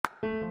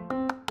Hi,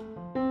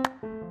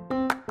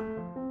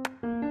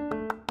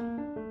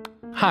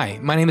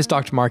 my name is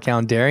Dr. Mark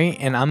Allen Derry,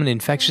 and I'm an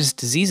infectious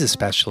diseases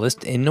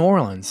specialist in New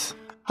Orleans.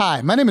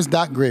 Hi, my name is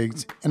Doc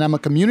Griggs, and I'm a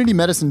community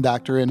medicine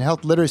doctor and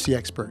health literacy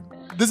expert.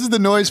 This is the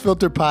Noise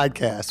Filter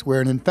Podcast,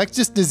 where an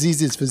infectious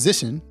diseases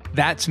physician,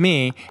 That's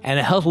me, and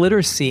a health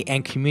literacy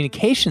and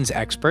communications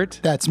expert.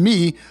 that's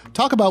me,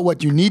 talk about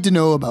what you need to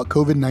know about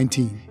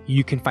COVID-19.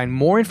 You can find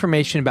more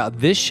information about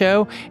this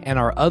show and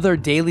our other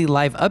daily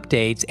live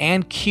updates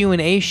and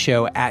Q&A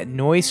show at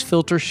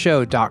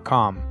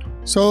noisefiltershow.com.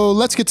 So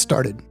let's get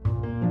started.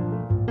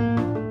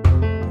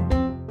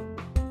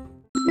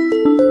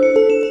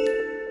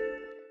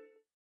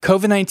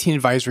 COVID-19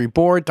 Advisory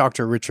Board,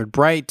 Dr. Richard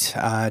Bright.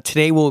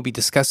 Today we'll be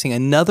discussing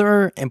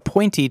another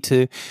appointee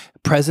to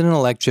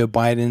President-elect Joe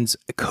Biden's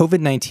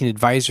COVID-19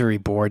 Advisory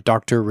Board,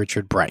 Dr.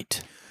 Richard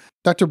Bright.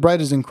 Dr. Bright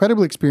is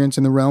incredibly experienced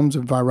in the realms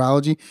of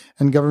virology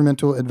and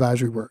governmental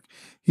advisory work.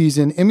 He's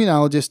an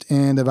immunologist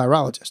and a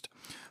virologist.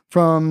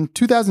 From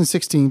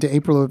 2016 to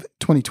April of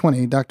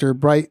 2020, Dr.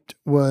 Bright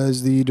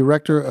was the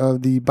director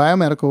of the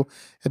Biomedical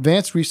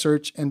Advanced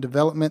Research and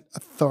Development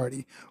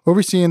Authority,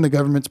 overseeing the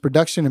government's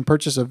production and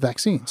purchase of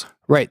vaccines.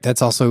 Right,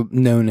 that's also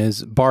known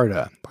as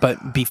BARDA.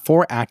 But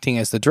before acting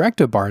as the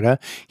director of BARDA,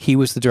 he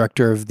was the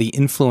director of the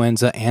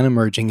Influenza and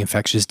Emerging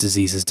Infectious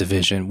Diseases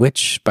Division,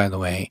 which, by the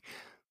way,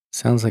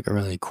 sounds like a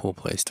really cool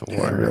place to work.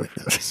 Yeah, it really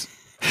does.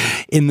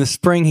 In the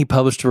spring, he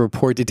published a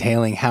report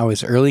detailing how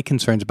his early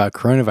concerns about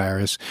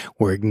coronavirus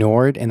were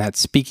ignored and that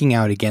speaking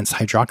out against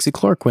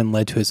hydroxychloroquine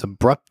led to his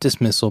abrupt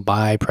dismissal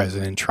by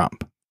President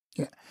Trump.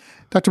 Yeah.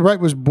 Dr. Bright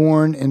was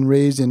born and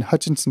raised in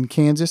Hutchinson,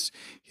 Kansas.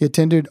 He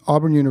attended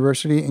Auburn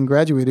University and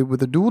graduated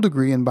with a dual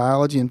degree in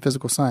biology and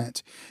physical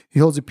science. He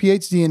holds a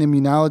PhD in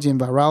immunology and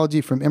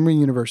virology from Emory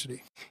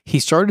University. He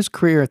started his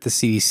career at the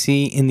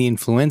CDC in the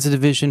influenza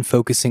division,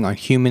 focusing on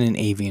human and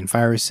avian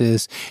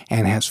viruses,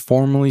 and has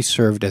formerly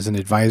served as an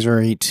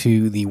advisory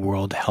to the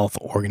World Health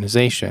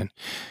Organization.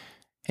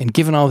 And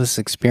given all this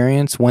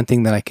experience, one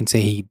thing that I can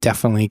say he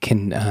definitely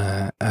can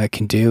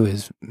do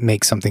is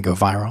make something go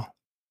viral.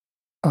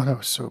 Oh, that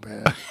was so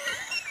bad.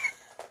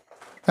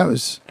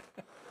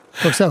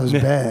 Folks, that was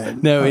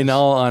bad. No, in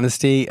all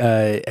honesty,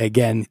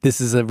 again,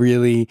 this is a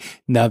really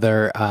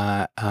another,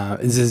 and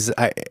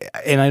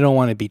I don't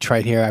want to be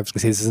trite here. I was going to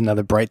say this is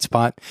another bright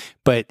spot,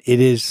 but it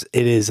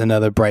is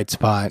another bright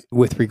spot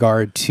with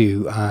regard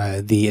to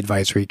the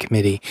advisory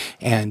committee.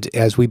 And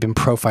as we've been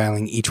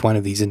profiling each one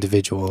of these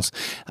individuals,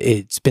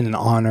 it's been an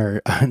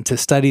honor to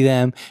study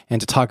them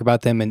and to talk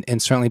about them. And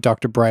certainly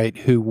Dr. Bright,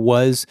 who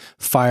was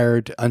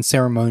fired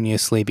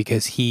unceremoniously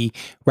because he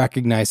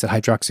recognized that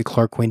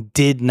hydroxychloroquine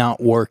did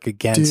not work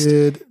against.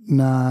 Did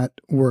not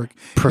work.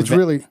 It's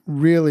really,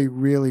 really,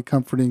 really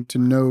comforting to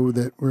know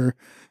that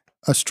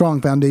a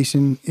strong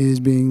foundation is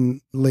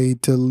being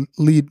laid to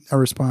lead our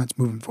response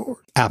moving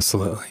forward.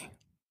 Absolutely.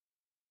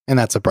 And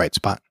that's a bright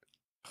spot.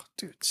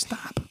 Dude,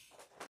 stop.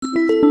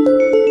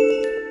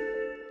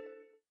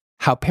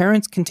 How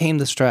parents can tame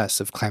the stress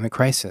of climate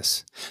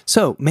crisis.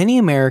 So many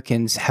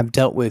Americans have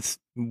dealt with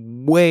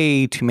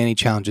way too many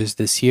challenges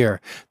this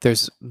year.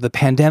 There's the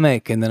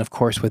pandemic, and then of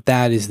course with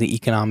that is the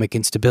economic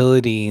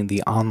instability and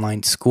the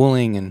online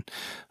schooling, and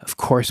of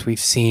course we've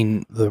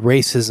seen the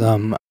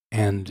racism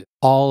and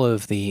all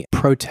of the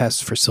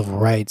protests for civil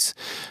rights.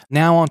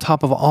 Now on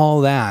top of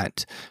all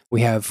that,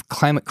 we have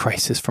climate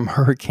crisis from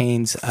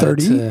hurricanes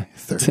to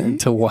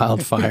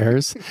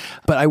wildfires.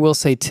 But I will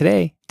say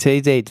today's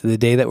date, the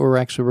day that we're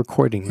actually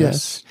recording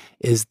this,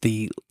 is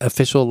the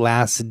official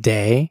last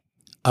day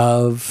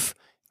of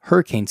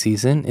hurricane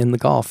season in the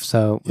Gulf.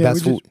 So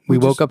we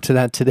woke up to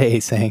that today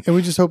saying. And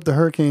we just hope the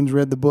hurricanes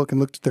read the book and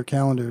looked at their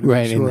calendar to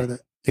make sure that.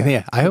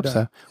 Yeah, I hope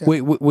so. Yeah.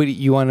 Wait, what,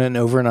 you want an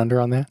over and under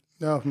on that?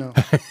 No.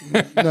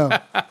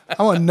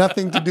 I want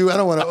nothing to do. I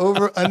don't want an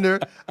over, under.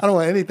 I don't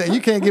want anything. You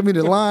can't give me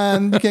the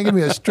line. You can't give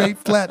me a straight,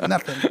 flat,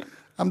 nothing.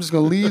 I'm just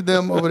going to leave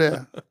them over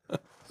there.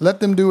 Let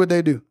them do what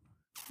they do.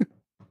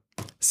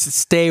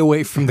 Stay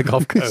away from the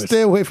Gulf Coast.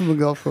 Stay away from the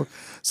Gulf Coast.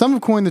 Some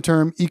have coined the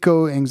term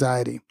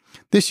eco-anxiety.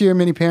 This year,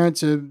 many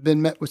parents have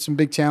been met with some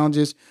big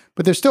challenges,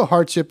 but there's still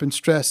hardship and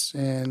stress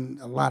in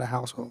a lot of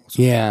households.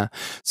 Yeah.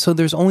 So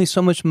there's only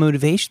so much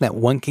motivation that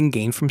one can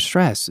gain from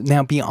stress.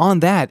 Now,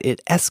 beyond that,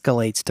 it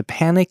escalates to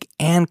panic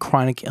and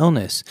chronic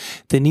illness.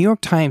 The New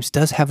York Times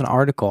does have an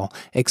article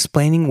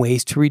explaining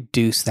ways to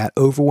reduce that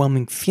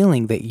overwhelming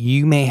feeling that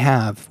you may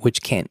have,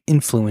 which can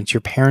influence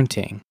your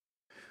parenting.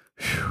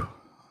 Whew.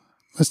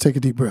 Let's take a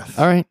deep breath.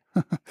 All right.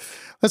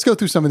 Let's go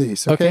through some of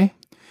these, okay?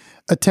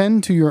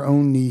 Attend to your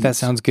own needs. That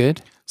sounds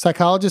good.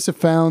 Psychologists have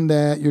found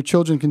that your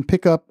children can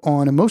pick up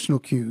on emotional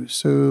cues,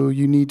 so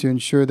you need to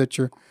ensure that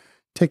you're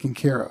taken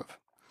care of.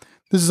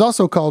 This is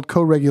also called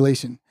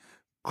co-regulation.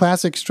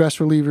 Classic stress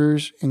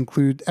relievers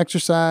include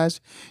exercise,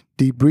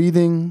 deep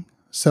breathing,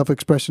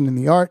 self-expression in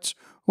the arts,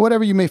 or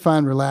whatever you may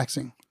find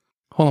relaxing.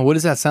 Hold on, what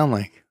does that sound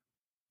like?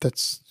 That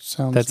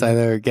sounds. That's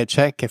either get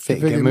checked, get fit,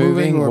 If it get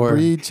moving, or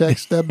breathe, check,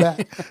 step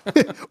back,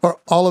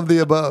 or all of the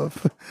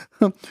above.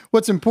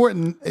 What's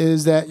important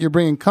is that you're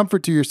bringing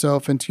comfort to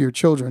yourself and to your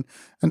children,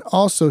 and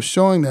also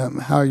showing them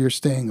how you're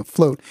staying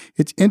afloat.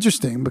 It's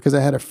interesting because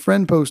I had a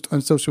friend post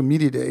on social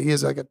media today. He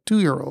has like a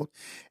 2-year-old,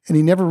 and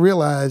he never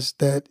realized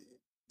that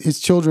his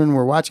children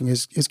were watching.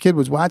 His kid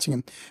was watching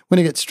him. When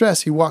he gets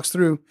stressed, he walks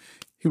through,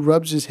 he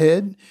rubs his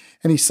head,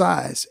 and he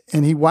sighs.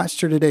 And he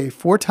watched her today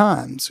 4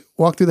 times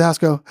walk through the house,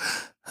 go,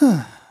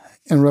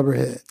 and rub her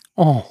head.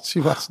 Oh, She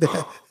watched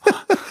that.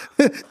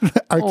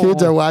 Our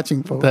kids are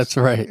watching, folks. that's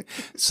right.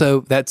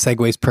 So that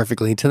segues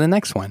perfectly to the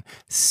next one.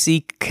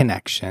 Seek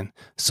connection.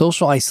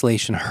 Social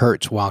isolation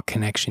hurts while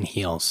connection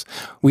heals.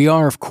 We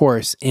are, of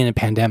course, in a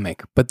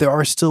pandemic, but there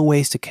are still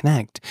ways to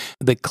connect.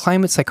 The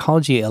Climate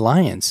Psychology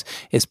Alliance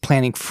is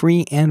planning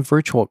free and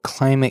virtual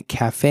climate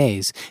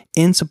cafes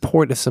in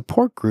support of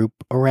support group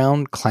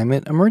around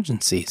climate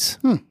emergencies.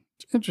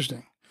 It's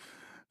interesting.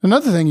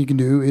 Another thing you can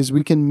do is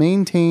we can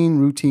maintain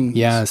routines.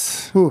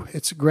 Yes. Ooh,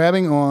 it's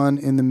grabbing on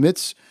in the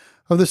midst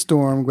of the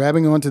storm,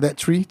 grabbing onto that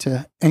tree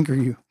to anchor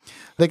you.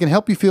 They can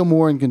help you feel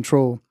more in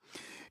control.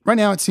 Right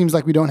now, it seems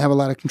like we don't have a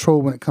lot of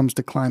control when it comes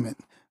to climate,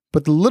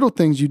 but the little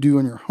things you do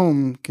in your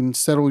home can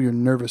settle your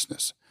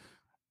nervousness.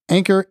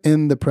 Anchor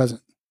in the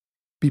present.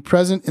 Be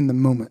present in the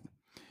moment.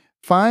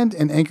 Find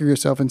and anchor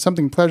yourself in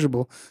something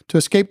pleasurable to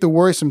escape the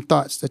worrisome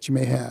thoughts that you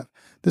may have.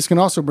 This can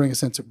also bring a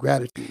sense of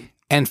gratitude.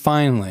 And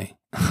finally,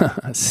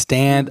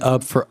 stand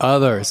up for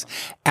others.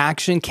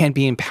 Action can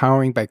be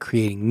empowering by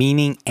creating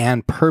meaning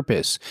and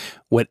purpose.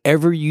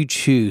 Whatever you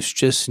choose,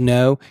 just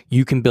know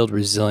you can build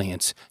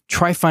resilience.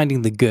 Try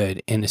finding the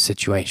good in a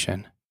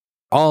situation.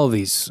 All of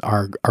these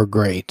are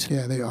great.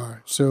 Yeah, they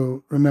are.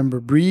 So remember,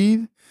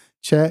 breathe,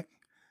 check,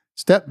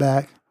 step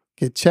back,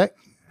 get checked,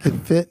 get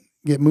fit,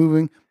 get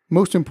moving.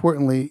 Most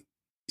importantly,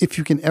 if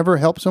you can ever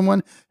help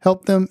someone,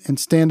 help them and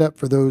stand up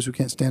for those who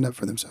can't stand up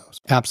for themselves.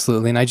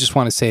 Absolutely. And I just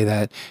want to say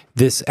that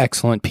this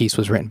excellent piece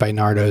was written by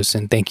Nardos,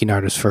 and thank you,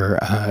 Nardos, for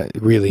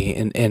really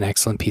an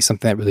excellent piece,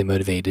 something that really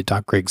motivated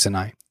Doc Griggs and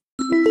I.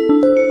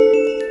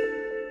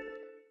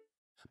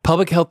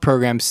 Public health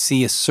programs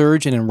see a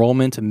surge in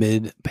enrollment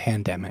amid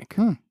pandemic.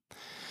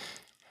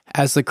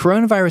 As the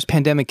coronavirus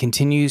pandemic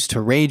continues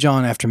to rage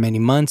on after many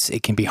months,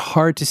 it can be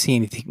hard to see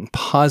anything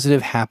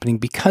positive happening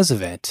because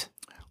of it.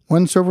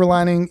 One silver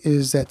lining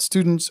is that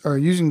students are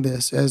using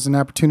this as an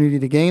opportunity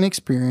to gain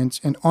experience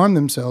and arm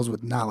themselves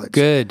with knowledge.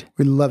 Good.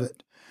 We love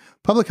it.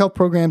 Public health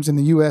programs in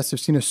the U.S.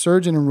 have seen a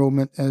surge in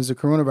enrollment as the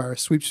coronavirus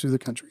sweeps through the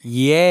country.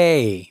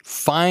 Yay.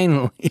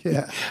 Finally.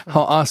 Yeah.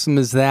 How awesome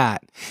is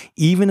that?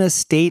 Even as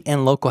state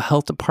and local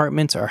health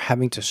departments are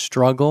having to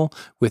struggle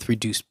with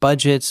reduced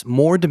budgets,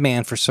 more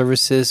demand for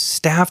services,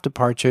 staff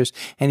departures,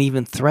 and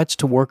even threats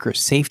to worker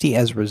safety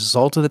as a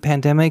result of the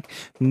pandemic,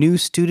 new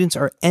students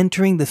are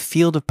entering the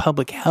field of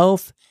public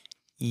health.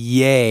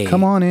 Yay.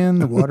 Come on in.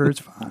 The water is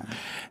fine.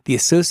 The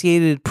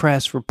Associated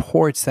Press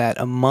reports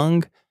that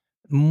among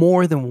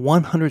more than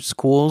 100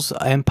 schools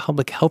and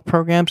public health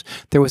programs,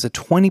 there was a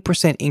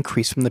 20%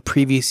 increase from the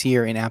previous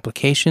year in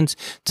applications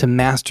to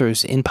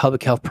masters in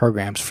public health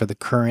programs for the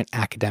current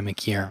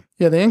academic year.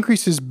 Yeah, the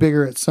increase is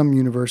bigger at some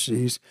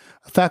universities.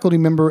 A faculty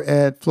member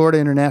at Florida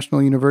International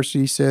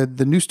University said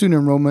the new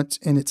student enrollments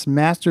in its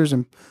master's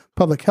in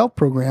public health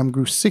program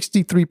grew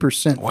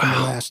 63% from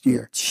the last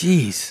year.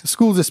 Jeez. The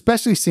school's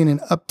especially seen an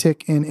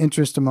uptick in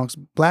interest amongst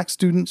Black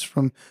students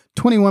from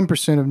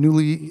 21% of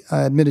newly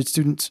admitted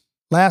students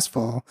last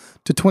fall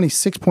to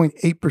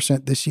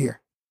 26.8% this year.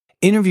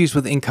 Interviews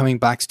with incoming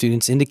Black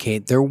students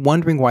indicate they're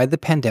wondering why the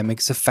pandemic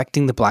is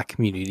affecting the Black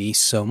community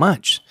so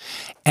much.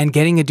 And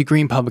getting a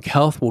degree in public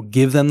health will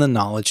give them the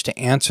knowledge to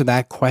answer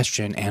that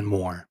question and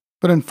more.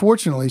 But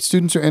unfortunately,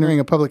 students are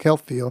entering a public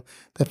health field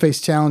that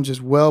faced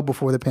challenges well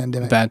before the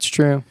pandemic. That's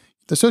true.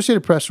 The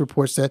Associated Press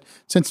reports that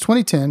since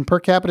 2010, per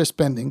capita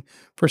spending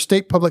for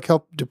state public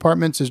health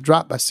departments has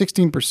dropped by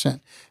 16%,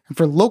 and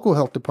for local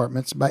health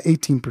departments by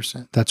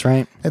 18%. That's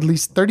right. At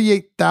least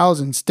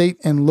 38,000 state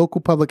and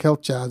local public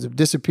health jobs have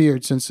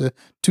disappeared since the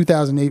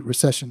 2008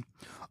 recession.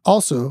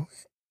 Also,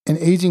 an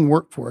aging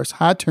workforce,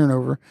 high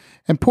turnover,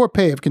 and poor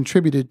pay have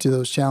contributed to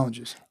those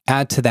challenges.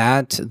 Add to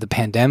that, the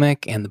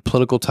pandemic and the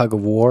political tug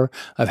of war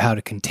of how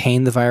to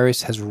contain the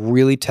virus has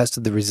really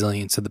tested the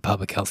resilience of the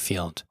public health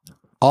field.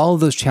 All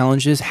of those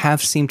challenges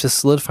have seemed to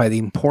solidify the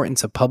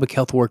importance of public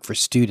health work for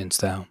students,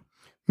 though.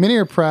 Many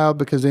are proud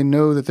because they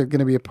know that they're going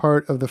to be a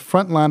part of the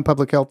frontline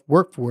public health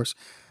workforce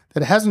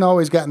that hasn't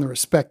always gotten the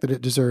respect that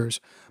it deserves.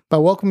 By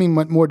welcoming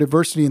more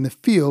diversity in the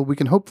field, we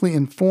can hopefully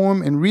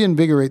inform and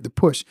reinvigorate the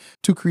push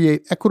to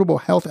create equitable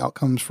health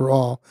outcomes for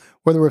all,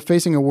 whether we're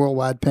facing a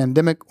worldwide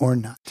pandemic or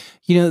not.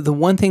 You know, the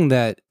one thing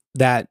that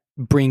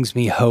brings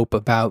me hope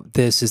about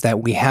this is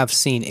that we have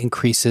seen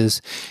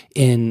increases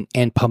in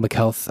public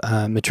health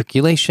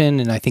matriculation,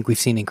 and I think we've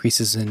seen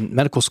increases in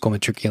medical school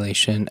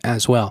matriculation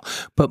as well.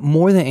 But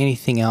more than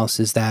anything else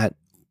is that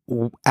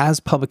as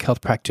public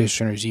health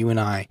practitioners, you and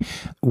I,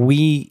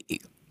 we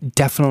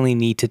definitely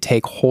need to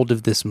take hold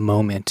of this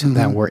moment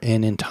that we're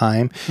in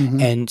time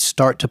and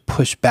start to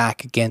push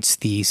back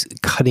against these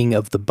cutting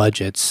of the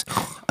budgets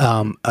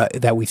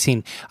that we've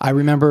seen. I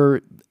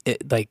remember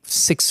like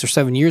 6 or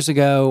 7 years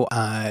ago,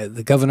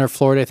 the governor of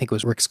Florida, I think it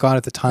was Rick Scott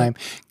at the time,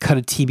 cut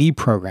a TB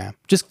program.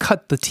 Just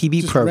cut the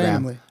TB program.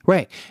 Randomly.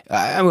 Right.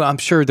 I'm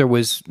sure there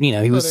was,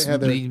 he was,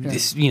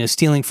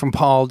 stealing from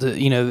Paul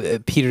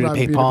to, Peter to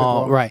pay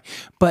Paul. Right.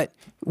 But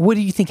what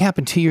do you think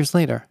happened 2 years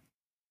later?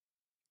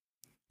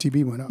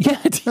 TB went up. Yeah,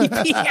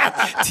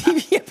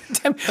 TB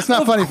epidemic. It's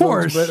not funny,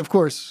 folks, but of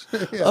course.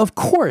 Of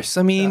course.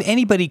 I mean,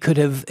 anybody could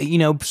have,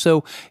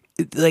 so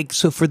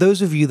for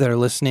those of you that are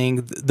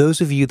listening,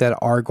 those of you that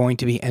are going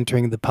to be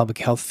entering the public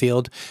health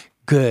field,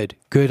 good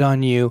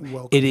on you.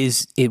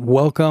 Welcome.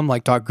 Welcome.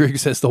 Like Doc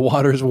Griggs says, the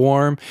water is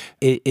warm.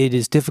 It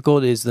is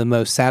difficult. It is the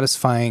most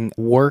satisfying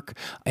work.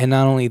 And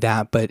not only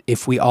that, but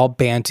if we all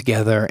band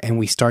together and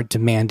we start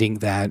demanding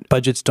that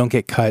budgets don't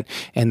get cut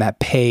and that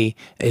pay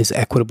is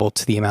equitable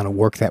to the amount of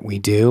work that we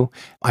do,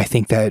 I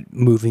think that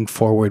moving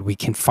forward, we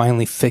can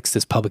finally fix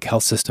this public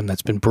health system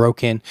that's been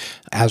broken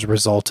as a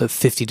result of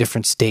 50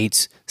 different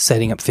states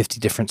setting up 50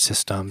 different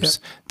systems.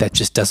 That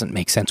just doesn't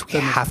make sense. We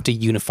have to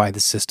unify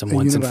the system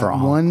once and for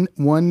all.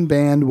 One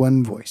band,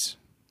 one voice.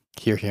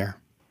 Hear, hear.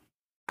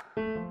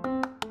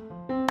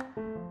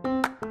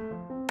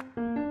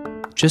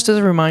 Just as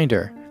a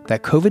reminder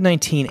that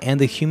COVID-19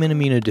 and the human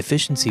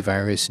immunodeficiency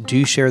virus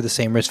do share the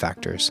same risk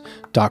factors.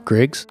 Doc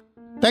Griggs.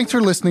 Thanks for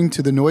listening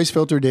to the Noise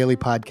Filter Daily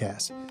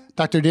Podcast.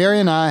 Dr. Derry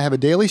and I have a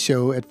daily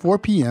show at 4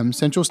 p.m.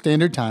 Central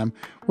Standard Time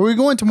where we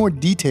go into more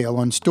detail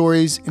on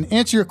stories and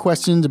answer your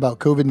questions about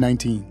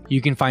COVID-19. You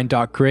can find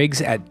Doc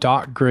Griggs at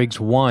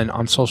DocGriggs1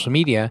 on social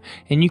media,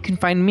 and you can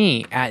find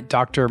me at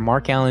Dr.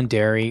 Mark Allen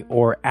Derry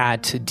or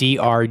at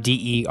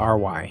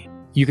DRDERY.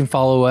 You can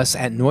follow us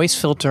at Noise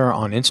Filter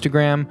on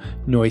Instagram,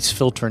 Noise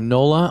Filter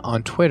NOLA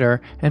on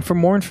Twitter, and for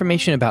more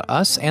information about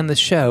us and the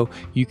show,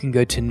 you can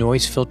go to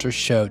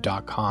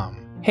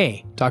noisefiltershow.com.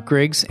 Hey, Doc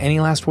Griggs, any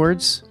last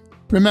words?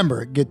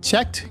 Remember, get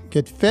checked,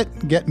 get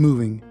fit, get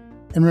moving.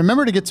 And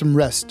remember to get some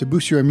rest to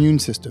boost your immune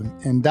system.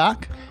 And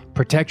Doc?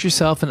 Protect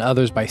yourself and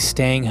others by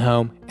staying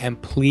home,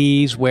 and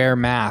please wear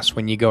masks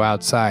when you go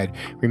outside.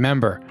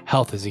 Remember,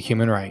 health is a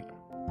human right.